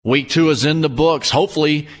Week 2 is in the books.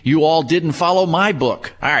 Hopefully, you all didn't follow my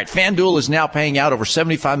book. All right, FanDuel is now paying out over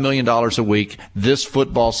 $75 million a week this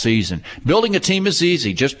football season. Building a team is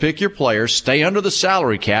easy. Just pick your players, stay under the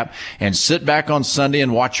salary cap, and sit back on Sunday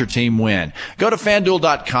and watch your team win. Go to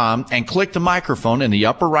FanDuel.com and click the microphone in the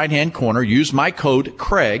upper right-hand corner. Use my code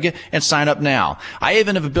Craig and sign up now. I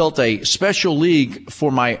even have built a special league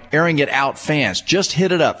for my Airing It Out fans. Just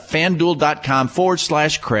hit it up.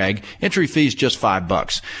 FanDuel.com/Craig. Entry fee is just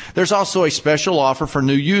 $5. There's also a special offer for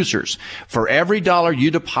new users. For every dollar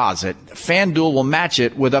you deposit, FanDuel will match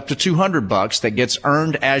it with up to $200 that gets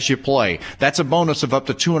earned as you play. That's a bonus of up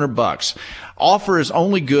to $200. Offer is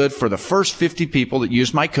only good for the first 50 people that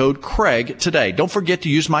use my code Craig today. Don't forget to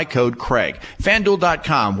use my code Craig.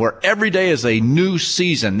 FanDuel.com, where every day is a new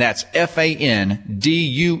season. That's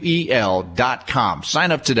FanDuel.com.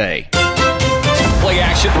 Sign up today. Play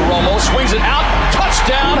action for Romo. Swings it out.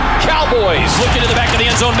 Touchdown, Cowboys. Looking in the back of the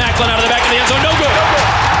end zone. Macklin out of the back of the end zone. No good.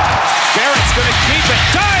 Barrett's going to keep it.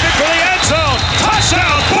 Diving for the end zone.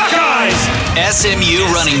 Touchdown, Buckeyes. SMU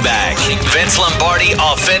running back. Vince Lombardi,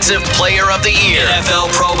 Offensive Player of the Year.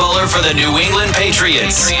 NFL Pro Bowler for the New England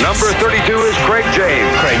Patriots. Number 32 is Craig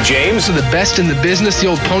James. Craig James, the best in the business, the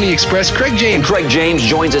old Pony Express. Craig James. Craig James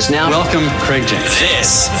joins us now. Welcome, Craig James.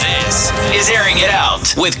 This is Airing It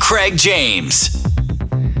Out with Craig James.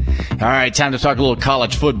 All right, time to talk a little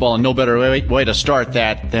college football, and no better way to start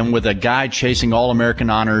that than with a guy chasing All-American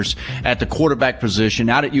honors at the quarterback position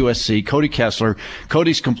out at USC, Cody Kessler.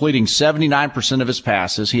 Cody's completing 79% of his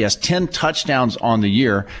passes. He has 10 touchdowns on the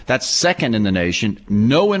year. That's second in the nation.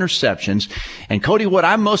 No interceptions. And Cody, what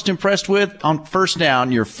I'm most impressed with on first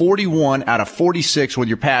down, you're 41 out of 46 with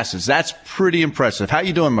your passes. That's pretty impressive. How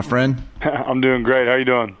you doing, my friend? I'm doing great. How you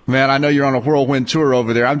doing? Man, I know you're on a whirlwind tour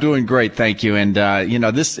over there. I'm doing great, thank you. And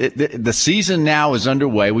the season now is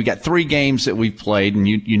underway. We got 3 games that we've played, and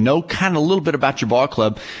you know kind of a little bit about your ball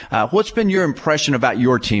club. What's been your impression about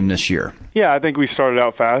your team this year? Yeah, I think we started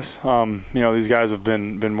out fast. These guys have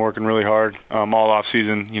been working really hard all off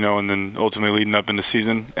season, and then ultimately leading up into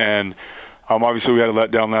season. And obviously we had a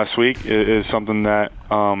letdown last week. It is something that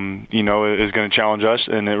is going to challenge us,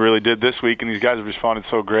 and it really did this week. And these guys have responded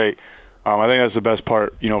so great. I think that's the best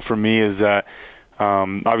part, for me, is that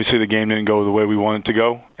obviously the game didn't go the way we wanted to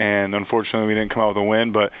go, and unfortunately we didn't come out with a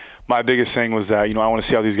win. But my biggest thing was that, I want to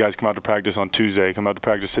see how these guys come out to practice on Tuesday, come out to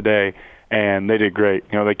practice today, and they did great.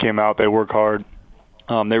 They came out, they worked hard,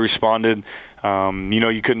 they responded.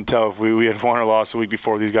 You couldn't tell if we had won or lost the week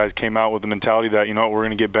before. These guys came out with the mentality that, we're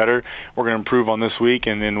going to get better, we're going to improve on this week,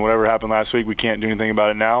 and then whatever happened last week, we can't do anything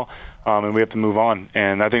about it now, and we have to move on.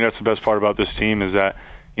 And I think that's the best part about this team is that,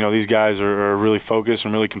 these guys are really focused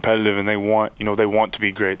and really competitive, and they want to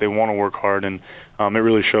be great. They want to work hard, and it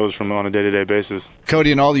really shows from on a day-to-day basis.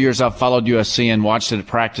 Cody, in all the years I've followed USC and watched it at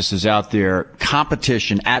practices out there,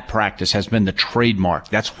 competition at practice has been the trademark.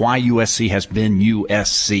 That's why USC has been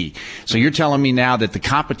USC. So you're telling me now that the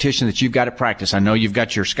competition that you've got at practice, I know you've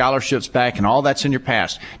got your scholarships back and all that's in your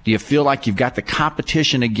past. Do you feel like you've got the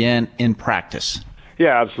competition again in practice?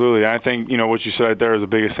 Yeah, absolutely. I think, what you said right there is the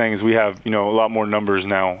biggest thing is we have, a lot more numbers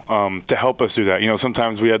now to help us do that.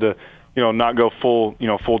 Sometimes we had to, not go full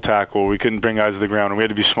tackle. We couldn't bring guys to the ground, and we had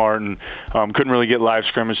to be smart and couldn't really get live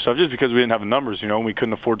scrimmage stuff just because we didn't have the numbers, and we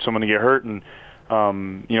couldn't afford someone to get hurt. And,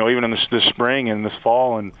 even in this spring and this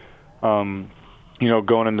fall and,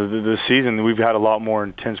 going into this season, we've had a lot more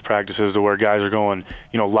intense practices to where guys are going,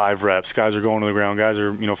 live reps. Guys are going to the ground. Guys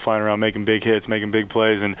are, flying around making big hits, making big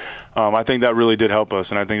plays. And I think that really did help us,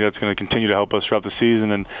 and I think that's going to continue to help us throughout the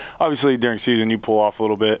season. And obviously during season you pull off a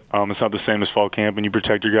little bit. It's not the same as fall camp, and you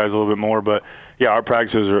protect your guys a little bit more. But, yeah, our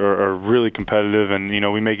practices are really competitive, and,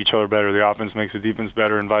 we make each other better. The offense makes the defense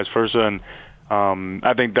better and vice versa. And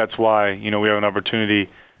I think that's why, we have an opportunity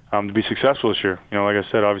to be successful this year. Like I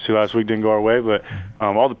said, obviously last week didn't go our way, but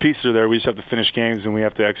all the pieces are there. We just have to finish games, and we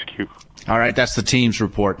have to execute. All right, that's the team's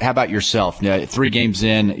report. How about yourself? 3 games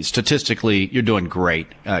in, statistically, you're doing great.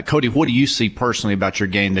 Cody, what do you see personally about your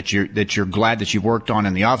game that you're glad that you worked on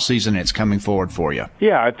in the offseason and it's coming forward for you?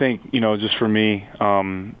 Yeah, I think, just for me,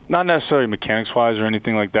 not necessarily mechanics-wise or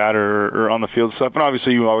anything like that or on the field stuff, and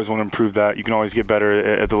obviously you always want to improve that. You can always get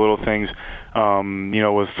better at the little things,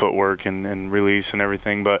 with footwork and release and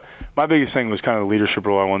everything. But my biggest thing was kind of the leadership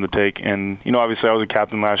role I wanted to take. And, obviously I was a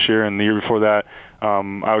captain last year, and the year before that,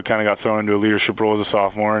 I kind of got thrown into a leadership role as a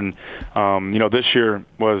sophomore. And, this year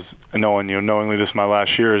was, knowingly this is my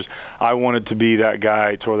last year, is I wanted to be that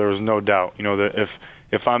guy to where there was no doubt, that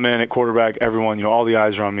if I'm in at quarterback, everyone, all the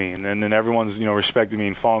eyes are on me. And then everyone's, respecting me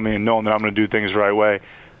and following me and knowing that I'm going to do things the right way.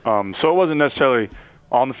 So it wasn't necessarily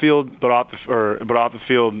on the field, but off the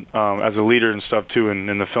field as a leader and stuff too, and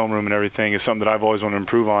in the film room and everything is something that I've always wanted to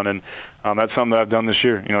improve on, and that's something that I've done this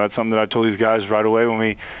year. That's something that I told these guys right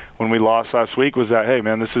away when we lost last week was that, hey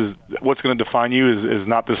man, this is what's going to define you is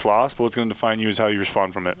not this loss, but what's going to define you is how you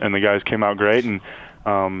respond from it. And the guys came out great, and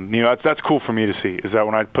that's cool for me to see. Is that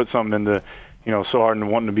when I put something into so hard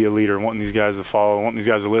and wanting to be a leader, wanting these guys to follow, wanting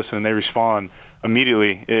these guys to listen, and they respond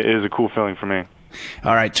immediately, it is a cool feeling for me.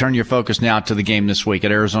 All right, turn your focus now to the game this week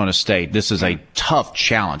at Arizona State. This is a tough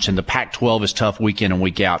challenge, and the Pac-12 is tough week in and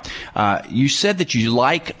week out. You said that you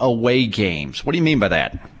like away games. What do you mean by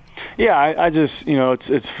that? Yeah, I just,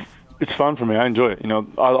 it's fun for me. I enjoy it.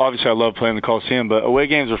 Obviously I love playing the Coliseum, but away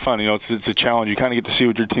games are fun. It's a challenge. You kind of get to see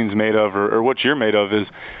what your team's made of, or what you're made of is,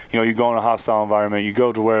 you go in a hostile environment. You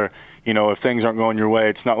go to where, if things aren't going your way,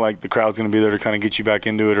 it's not like the crowd's going to be there to kind of get you back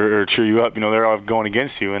into it or cheer you up. They're all going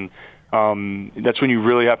against you, and that's when you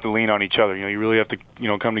really have to lean on each other. You really have to,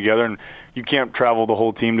 come together, and you can't travel the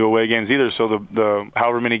whole team to away games either. So the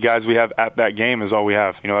however many guys we have at that game is all we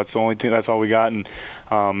have. That's the only team. That's all we got, and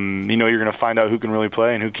you're going to find out who can really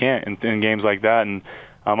play and who can't in games like that. And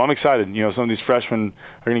I'm excited. Some of these freshmen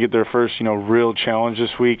are going to get their first, real challenge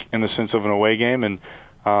this week in the sense of an away game, and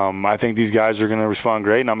I think these guys are going to respond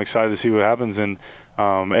great, and I'm excited to see what happens. And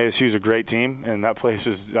ASU is a great team, and that place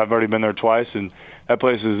I've already been there twice, and that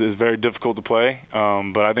place is very difficult to play,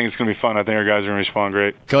 but I think it's going to be fun. I think our guys are going to respond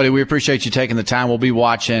great. Cody, we appreciate you taking the time. We'll be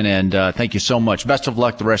watching, and thank you so much. Best of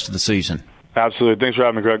luck the rest of the season. Absolutely. Thanks for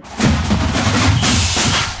having me, Greg.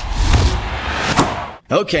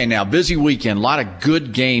 Okay, now, busy weekend, a lot of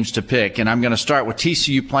good games to pick, and I'm going to start with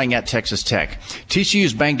TCU playing at Texas Tech.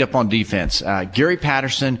 TCU's banged up on defense. Gary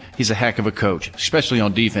Patterson, he's a heck of a coach, especially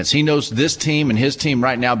on defense. He knows this team and his team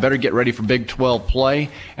right now better get ready for Big 12 play,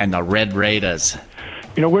 and the Red Raiders.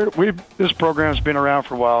 This program's been around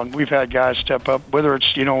for a while, and we've had guys step up, whether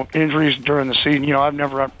it's, injuries during the season. I'm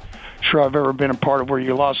never sure I've ever been a part of where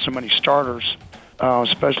you lost so many starters,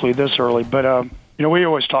 especially this early. But, we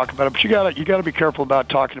always talk about it, but you got to be careful about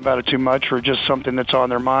talking about it too much or just something that's on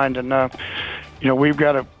their mind. And, we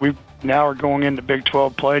now are going into Big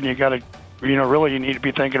 12 play, and you got to, really you need to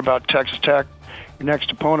be thinking about Texas Tech, your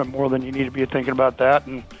next opponent, more than you need to be thinking about that.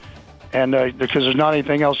 And because there's not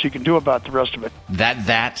anything else you can do about the rest of it.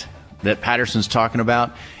 That Patterson's talking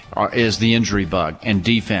about is the injury bug and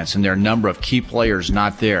defense, and there are a number of key players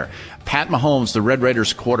not there. Pat Mahomes, the Red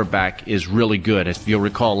Raiders quarterback, is really good. If you'll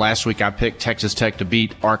recall, last week I picked Texas Tech to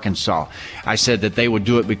beat Arkansas. I said that they would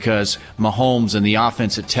do it because Mahomes and the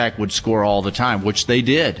offense at Tech would score all the time, which they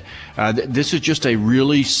did. This is just a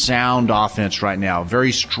really sound offense right now,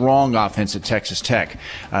 very strong offense at Texas Tech.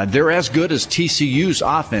 They're as good as TCU's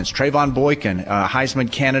offense. Trayvon Boykin,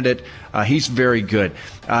 Heisman candidate, he's very good.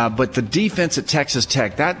 But the defense at Texas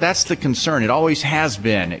Tech, that's the concern. It always has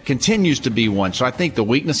been. It continues to be one. So I think the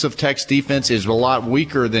weakness of Tech's defense is a lot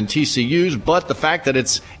weaker than TCU's, but the fact that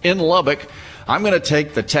it's in Lubbock, I'm going to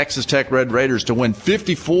take the Texas Tech Red Raiders to win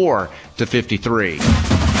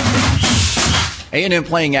 54-53. A&M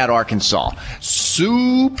playing at Arkansas.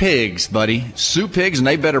 Sioux Pigs, buddy. Sioux Pigs, and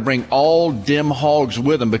they better bring all dim hogs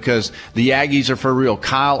with them because the Aggies are for real.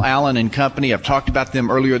 Kyle Allen and company, I've talked about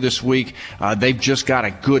them earlier this week. They've just got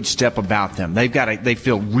a good step about them. They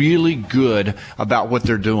feel really good about what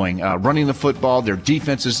they're doing. Running the football, their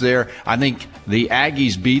defense is there. I think the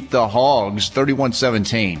Aggies beat the Hogs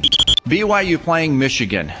 31-17. BYU playing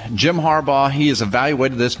Michigan. Jim Harbaugh, he has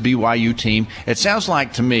evaluated this BYU team. It sounds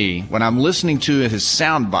like to me, when I'm listening to his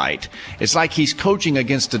soundbite, it's like he's coaching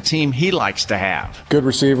against a team he likes to have. Good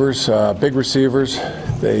receivers, big receivers.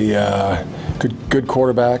 They good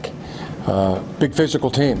quarterback. Big physical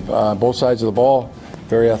team. Both sides of the ball,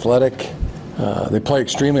 very athletic. They play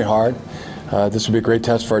extremely hard. This will be a great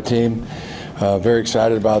test for our team. Very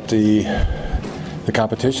excited about the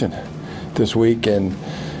competition this week and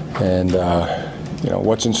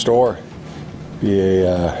what's in store. Be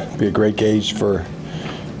a great gauge for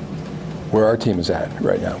where our team is at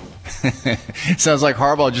right now. Sounds like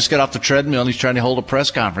Harbaugh just got off the treadmill and he's trying to hold a press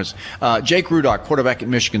conference. Jake Rudock, quarterback at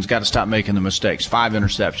Michigan's got to stop making the mistakes. 5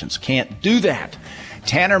 interceptions. Can't do that.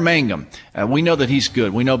 Tanner Mangum, we know that he's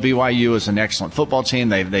good. We know BYU is an excellent football team.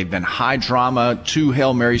 They've been high drama, 2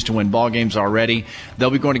 Hail Marys to win ball games already. They'll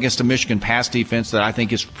be going against a Michigan pass defense that I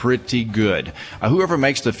think is pretty good. Whoever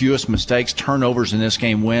makes the fewest mistakes, turnovers in this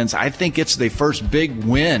game wins. I think it's the first big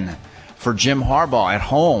win for Jim Harbaugh at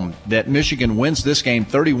home that Michigan wins this game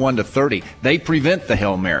 31-30. They prevent the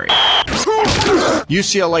Hail Mary.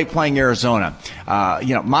 UCLA playing Arizona.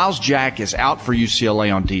 Miles Jack is out for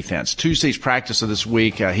UCLA on defense. Tuesday's practice of this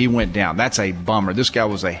week, he went down. That's a bummer. This guy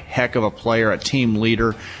was a heck of a player, a team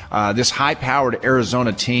leader. This high-powered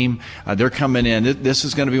Arizona team, they're coming in. This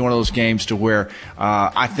is going to be one of those games to where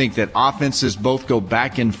I think that offenses both go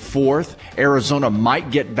back and forth. Arizona might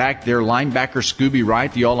get back their linebacker Scooby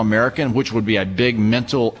Wright, the All-American, which would be a big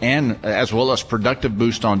mental and as well as productive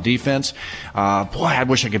boost on defense. I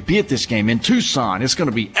wish I could be at this game in Tucson. It's going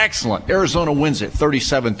to be excellent. Arizona wins it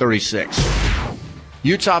 37-36.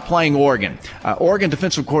 Utah playing Oregon. Oregon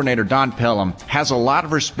defensive coordinator Don Pelham has a lot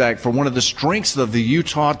of respect for one of the strengths of the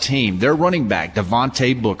Utah team, their running back,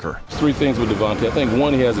 Devontae Booker. Three things with Devontae. I think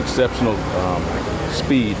one, he has exceptional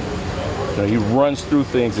speed. He runs through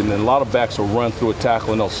things, and then a lot of backs will run through a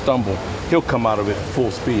tackle and they'll stumble. He'll come out of it full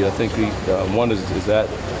speed. I think one is that.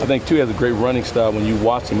 I think two, he has a great running style. When you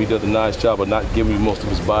watch him, he does a nice job of not giving you most of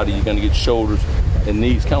his body. You're going to get shoulders and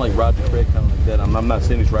knees, kind of like Roger Craig, kind of like that. I'm not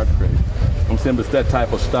saying he's Roger Craig. I'm saying it's that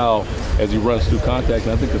type of style as he runs through contact.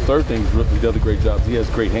 And I think the third thing is he does a great job. He has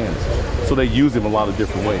great hands. So they use him a lot of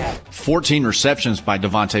different ways. 14 receptions by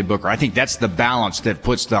Devontae Booker. I think that's the balance that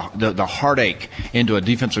puts the heartache into a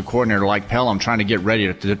defensive coordinator like Pelham trying to get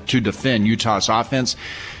ready to defend Utah's offense.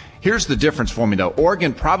 Here's the difference for me, though.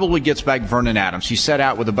 Oregon probably gets back Vernon Adams. He set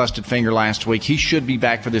out with a busted finger last week. He should be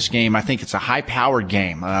back for this game. I think it's a high-powered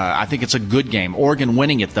game. I think it's a good game. Oregon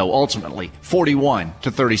winning it, though, ultimately,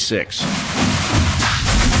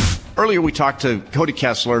 41-36. Earlier we talked to Cody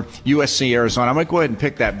Kessler, USC, Arizona. I'm going to go ahead and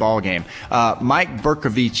pick that ball game. Mike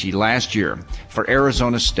Bercovici last year for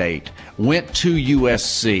Arizona State went to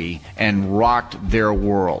USC and rocked their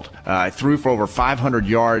world. Threw for over 500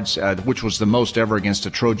 yards, which was the most ever against a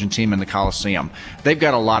Trojan team in the Coliseum. They've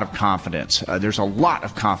got a lot of confidence. There's a lot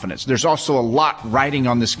of confidence. There's also a lot riding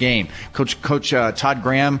on this game. Coach Todd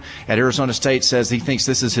Graham at Arizona State says he thinks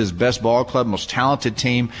this is his best ball club, most talented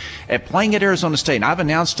team. Playing at Arizona State, and I've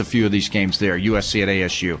announced a few of these games there, USC at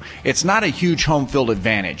ASU. It's not a huge home field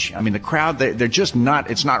advantage. I mean, the crowd, they're just not,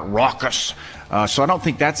 it's not raucous. So I don't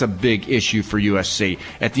think that's a big issue for USC.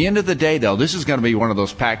 At the end of the day, though, this is going to be one of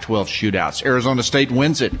those Pac-12 shootouts. Arizona State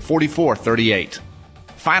wins it 44-38.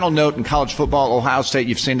 Final note in college football, Ohio State,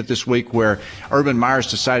 you've seen it this week where Urban Meyer's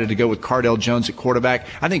decided to go with Cardale Jones at quarterback.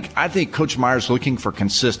 I think Coach Meyer's looking for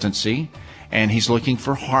consistency, and he's looking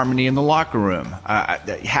for harmony in the locker room.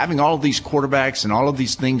 Having all of these quarterbacks and all of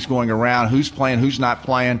these things going around, who's playing, who's not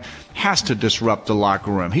playing, has to disrupt the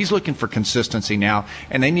locker room. He's looking for consistency now,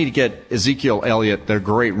 and they need to get Ezekiel Elliott, their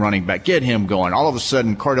great running back, get him going. All of a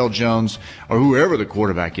sudden, Cardale Jones, or whoever the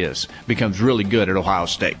quarterback is, becomes really good at Ohio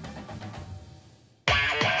State.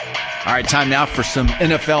 All right, time now for some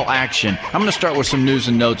NFL action. I'm going to start with some news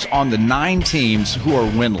and notes on the 9 teams who are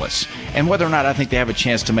winless and whether or not I think they have a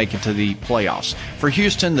chance to make it to the playoffs. For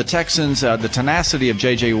Houston, the Texans, the tenacity of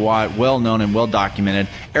J.J. Watt, well known and well documented.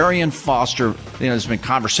 Arian Foster, there's been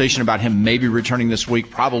conversation about him maybe returning this week.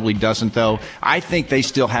 Probably doesn't, though. I think they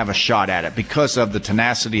still have a shot at it because of the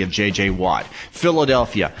tenacity of J.J. Watt.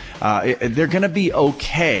 Philadelphia, they're going to be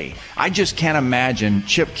okay. I just can't imagine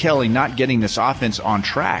Chip Kelly not getting this offense on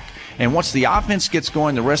track. And once the offense gets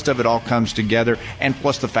going, the rest of it all comes together. And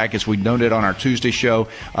plus the fact, as we noted on our Tuesday show,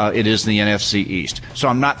 it is the NFC East. So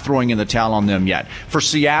I'm not throwing in the towel on them yet. For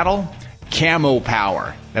Seattle, Camo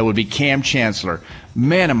Power. That would be Cam Chancellor.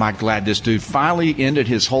 Man, am I glad this dude finally ended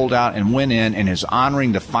his holdout and went in and is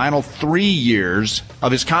honoring the final 3 years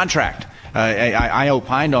of his contract. I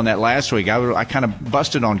opined on that last week. I kind of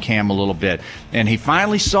busted on Cam a little bit. And he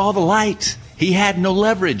finally saw the light. He had no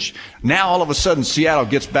leverage. Now all of a sudden Seattle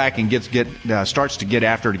gets back and starts to get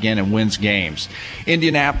after it again and wins games.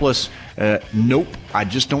 Indianapolis, nope, I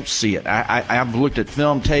just don't see it. I've looked at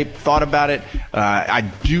film tape, thought about it. I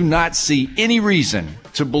do not see any reason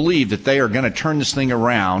to believe that they are going to turn this thing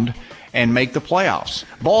around and make the playoffs.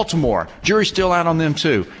 Baltimore, jury's still out on them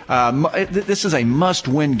too. This is a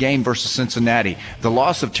must-win game versus Cincinnati. The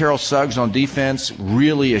loss of Terrell Suggs on defense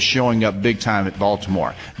really is showing up big time at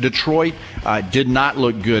Baltimore. Detroit did not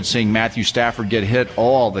look good, seeing Matthew Stafford get hit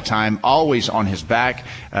all the time, always on his back.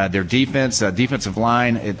 Their defense, defensive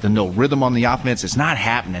line, the no rhythm on the offense, it's not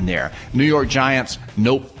happening there. New York Giants,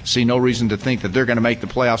 nope. See no reason to think that they're going to make the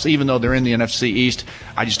playoffs, even though they're in the NFC East.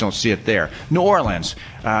 I just don't see it there. New Orleans.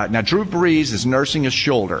 Now Drew Brees is nursing a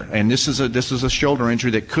shoulder, and this is a shoulder injury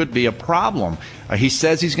that could be a problem. He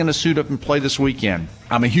says he's going to suit up and play this weekend.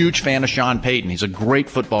 I'm a huge fan of Sean Payton. He's a great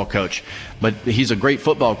football coach, but he's a great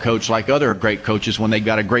football coach like other great coaches when they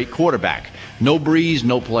got a great quarterback. No Brees,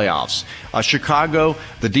 no playoffs. Chicago,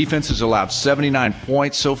 the defense has allowed 79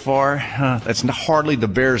 points so far. That's hardly the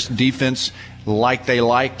Bears' defense like they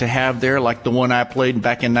like to have there, like the one I played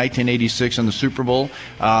back in 1986 in the Super Bowl.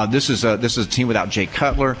 This is a team without Jay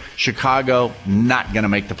Cutler. Chicago not going to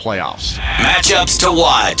make the playoffs. Matchups to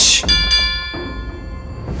watch.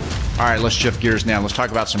 All right, let's shift gears now. Let's talk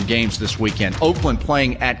about some games this weekend. Oakland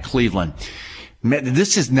playing at Cleveland.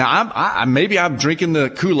 This is now, maybe I'm drinking the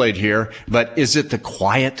Kool-Aid here, but is it the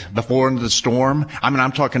quiet before the storm? I mean,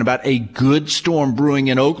 I'm talking about a good storm brewing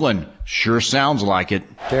in Oakland. Sure sounds like it.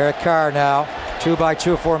 Derek Carr now,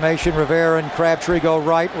 2-by-2 formation. Rivera and Crabtree go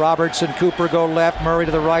right. Robertson, Cooper go left. Murray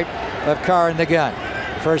to the right of Carr in the gun.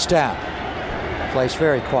 First down. Place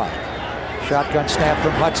very quiet. Shotgun snap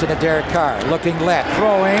from Hudson to Derek Carr. Looking left,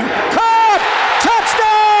 throwing. Caught! Touchdown!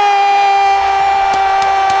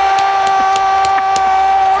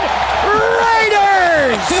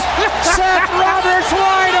 Raiders! Seth Roberts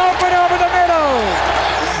wide open over the middle.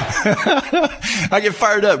 I get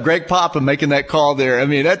fired up. Greg Papa making that call there. I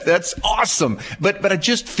mean, that's awesome. But I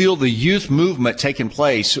just feel the youth movement taking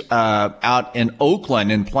place out in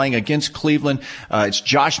Oakland and playing against Cleveland. It's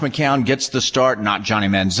Josh McCown gets the start, not Johnny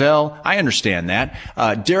Manziel. I understand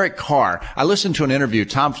that. Derek Carr. I listened to an interview.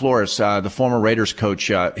 Tom Flores, the former Raiders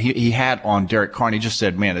coach, he had on Derek Carr, and he just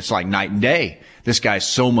said, man, it's like night and day. This guy's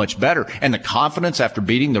so much better. And the confidence after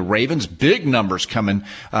beating the Ravens, big numbers coming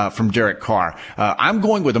from Derek Carr. I'm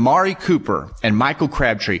going with Amari Cooper and Michael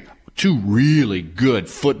Crabtree, two really good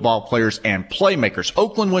football players and playmakers.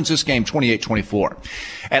 Oakland wins this game 28-24.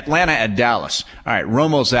 Atlanta at Dallas. All right,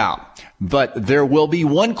 Romo's out. But there will be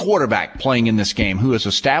one quarterback playing in this game who has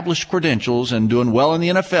established credentials and doing well in the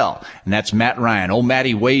NFL, and that's Matt Ryan. Old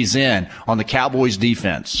Matty weighs in on the Cowboys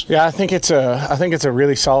defense. Yeah, I think it's a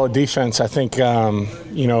really solid defense. I think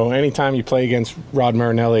anytime you play against Rod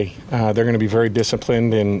Marinelli, they're going to be very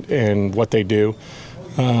disciplined in what they do.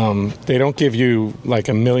 They don't give you like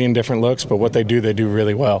a million different looks, but what they do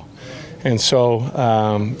really well. And so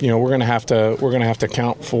we're going to have to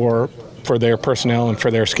count for their personnel and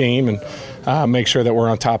for their scheme and make sure that we're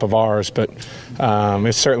on top of ours. But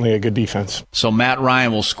it's certainly a good defense. So Matt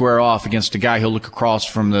Ryan will square off against a guy who'll look across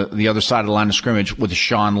from the other side of the line of scrimmage with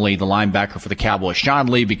Sean Lee, the linebacker for the Cowboys. Sean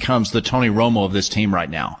Lee becomes the Tony Romo of this team right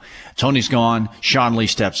now. Tony's gone. Sean Lee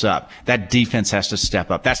steps up. That defense has to step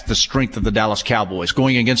up. That's the strength of the Dallas Cowboys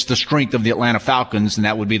going against the strength of the Atlanta Falcons, and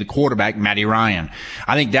that would be the quarterback, Matty Ryan.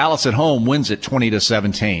 I think Dallas at home wins it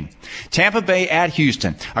 20-17. Tampa Bay at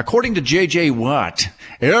Houston. According to J.J. Watt,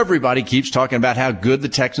 everybody keeps talking about how good the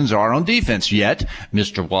Texans are on defense, yet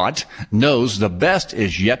Mr. Watt knows the best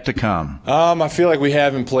is yet to come. I feel like we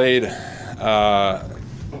haven't played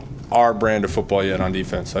our brand of football yet on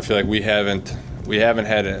defense. I feel like we haven't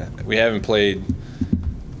played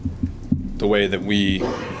the way that we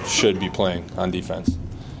should be playing on defense.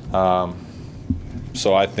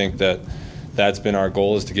 So I think that's been our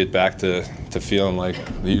goal, is to get back to feeling like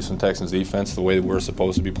the Houston Texans defense, the way that we're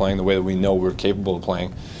supposed to be playing, the way that we know we're capable of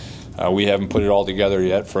playing. We haven't put it all together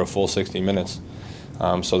yet for a full 60 minutes.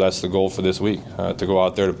 So that's the goal for this week, to go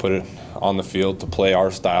out there, to put it on the field, to play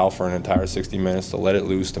our style for an entire 60 minutes, to let it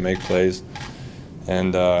loose, to make plays,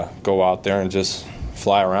 and go out there and just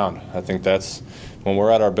fly around. I think that's when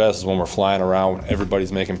we're at our best, is when we're flying around.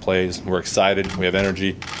 Everybody's making plays. We're excited. We have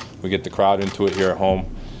energy. We get the crowd into it here at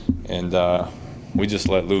home, and we just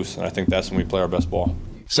let loose. And I think that's when we play our best ball.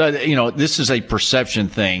 So, this is a perception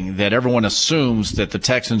thing that everyone assumes that the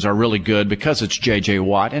Texans are really good because it's J.J.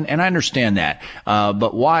 Watt, and I understand that.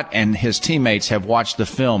 But Watt and his teammates have watched the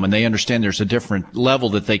film, and they understand there's a different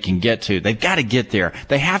level that they can get to. They've got to get there.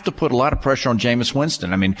 They have to put a lot of pressure on Jameis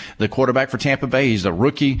Winston. I mean, the quarterback for Tampa Bay, he's a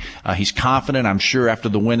rookie. He's confident, I'm sure, after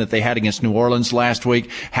the win that they had against New Orleans last week.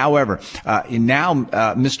 However, now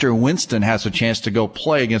Mr. Winston has a chance to go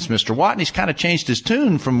play against Mr. Watt, and he's kind of changed his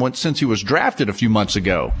tune since he was drafted a few months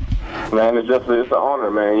ago. Man, it's an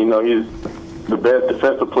honor, man. He's the best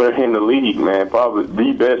defensive player in the league, man. Probably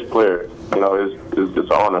the best player. It's just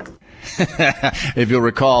an honor. If you'll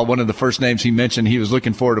recall, one of the first names he mentioned, he was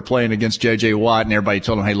looking forward to playing against J.J. Watt, and everybody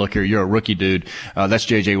told him, hey, look here, you're a rookie, dude. That's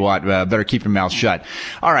J.J. Watt. Better keep your mouth shut.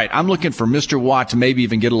 All right, I'm looking for Mr. Watt to maybe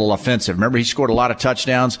even get a little offensive. Remember, he scored a lot of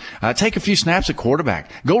touchdowns. Take a few snaps at quarterback.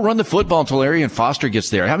 Go run the football until Arian Foster gets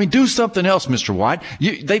there. I mean, do something else, Mr. Watt.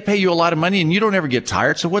 They pay you a lot of money, and you don't ever get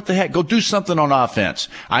tired, so what the heck? Go do something on offense.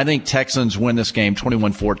 I think Texans win this game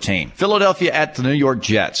 21-14. Philadelphia at the New York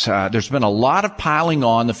Jets. There's been a lot of piling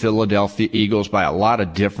on the Philadelphia Eagles by a lot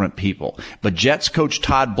of different people. But Jets coach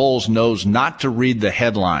Todd Bowles knows not to read the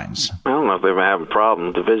headlines. I don't know if they've been having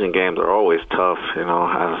problems. Division games are always tough.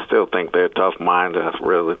 I still think they're tough-minded. I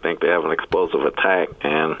really think they have an explosive attack.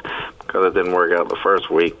 And because it didn't work out the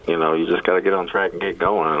first week. You know, you just got to get on track and get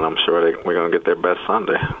going, and I'm sure we're going to get their best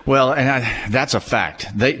Sunday. Well, and that's a fact.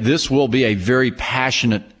 This will be a very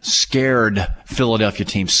passionate, scared Philadelphia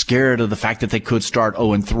team, scared of the fact that they could start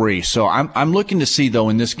 0-3. So I'm looking to see, though,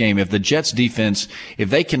 in this game, if the Jets defense, if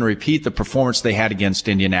they can repeat the performance they had against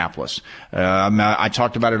Indianapolis. I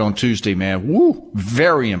talked about it on Tuesday, man. Woo!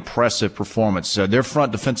 Very impressive performance. Their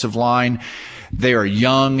front defensive line, they are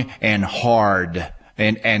young and hard.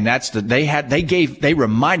 And that's they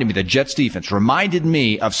reminded me, the Jets defense reminded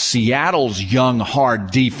me of Seattle's young, hard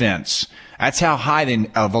defense. That's how high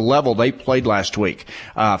of a level they played last week.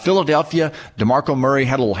 Philadelphia, DeMarco Murray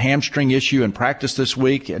had a little hamstring issue in practice this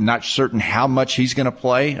week, and not certain how much he's going to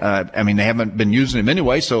play. I mean, they haven't been using him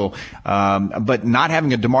anyway, so, but not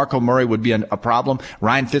having a DeMarco Murray would be a problem.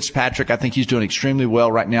 Ryan Fitzpatrick, I think he's doing extremely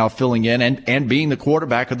well right now, filling in and being the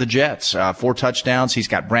quarterback of the Jets. 4 touchdowns. He's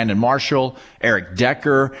got Brandon Marshall, Eric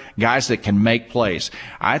Decker, guys that can make plays.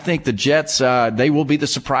 I think the Jets, they will be the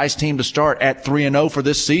surprise team to start at 3-0 for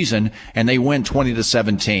this season, and they win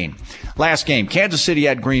 20-17. Last game, Kansas City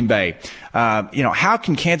at Green Bay. How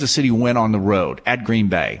can Kansas City win on the road at Green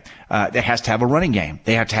Bay? It has to have a running game.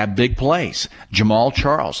 They have to have big plays. Jamal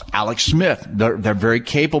Charles, Alex Smith, they're very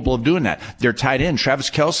capable of doing that. Their tight end, Travis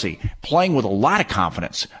Kelce, playing with a lot of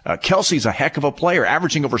confidence. Kelce's a heck of a player,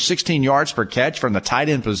 averaging over 16 yards per catch from the tight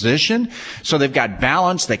end position. So they've got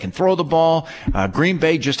balance. They can throw the ball. Green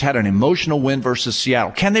Bay just had an emotional win versus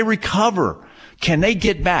Seattle. Can they recover? Can they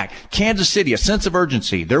get back? Kansas City, a sense of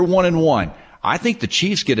urgency. They're 1-1. I think the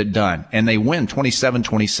Chiefs get it done, and they win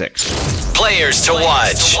 27-26. Players to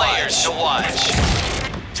watch.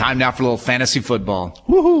 Time now for a little fantasy football.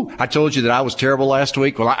 Woohoo! I told you that I was terrible last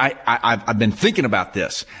week. Well, I've been thinking about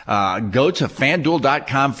this. Go to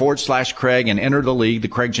FanDuel.com/Craig and enter the league, the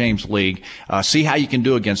Craig James League. See how you can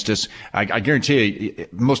do against us. I guarantee you,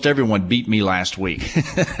 most everyone beat me last week.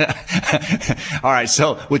 All right.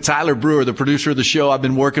 So with Tyler Brewer, the producer of the show, I've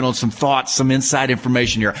been working on some thoughts, some inside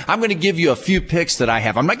information here. I'm going to give you a few picks that I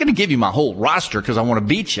have. I'm not going to give you my whole roster because I want to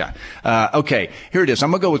beat you. Okay. Here it is. I'm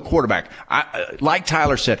going to go with quarterback. Like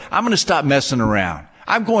Tyler said, I'm going to stop messing around.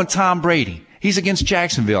 I'm going Tom Brady. He's against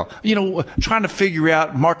Jacksonville. Trying to figure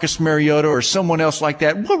out Marcus Mariota or someone else like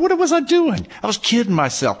that. What was I doing? I was kidding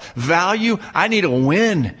myself. Value? I need a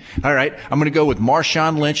win. All right. I'm going to go with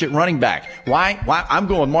Marshawn Lynch at running back. Why? I'm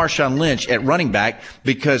going Marshawn Lynch at running back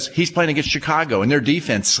because he's playing against Chicago and their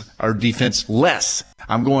defense are defense-less.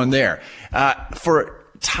 I'm going there. For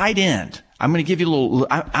tight end, I'm going to give you a little,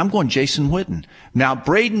 I'm going Jason Witten. Now,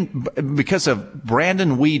 because of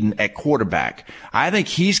Brandon Weeden at quarterback, I think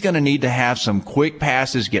he's going to need to have some quick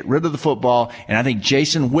passes, get rid of the football, and I think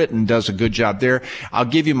Jason Witten does a good job there. I'll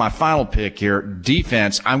give you my final pick here.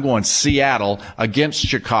 Defense, I'm going Seattle against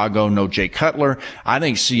Chicago. No Jay Cutler. I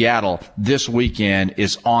think Seattle this weekend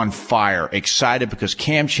is on fire. Excited because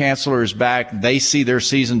Cam Chancellor is back. They see their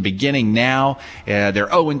season beginning now. They're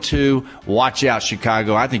 0-2. Watch out,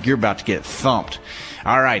 Chicago. I think you're about to get thumped.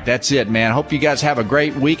 All right, that's it, man. Hope you guys have a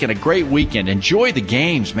great week and a great weekend. Enjoy the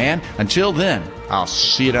games, man. Until then, I'll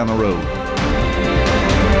see you down the road.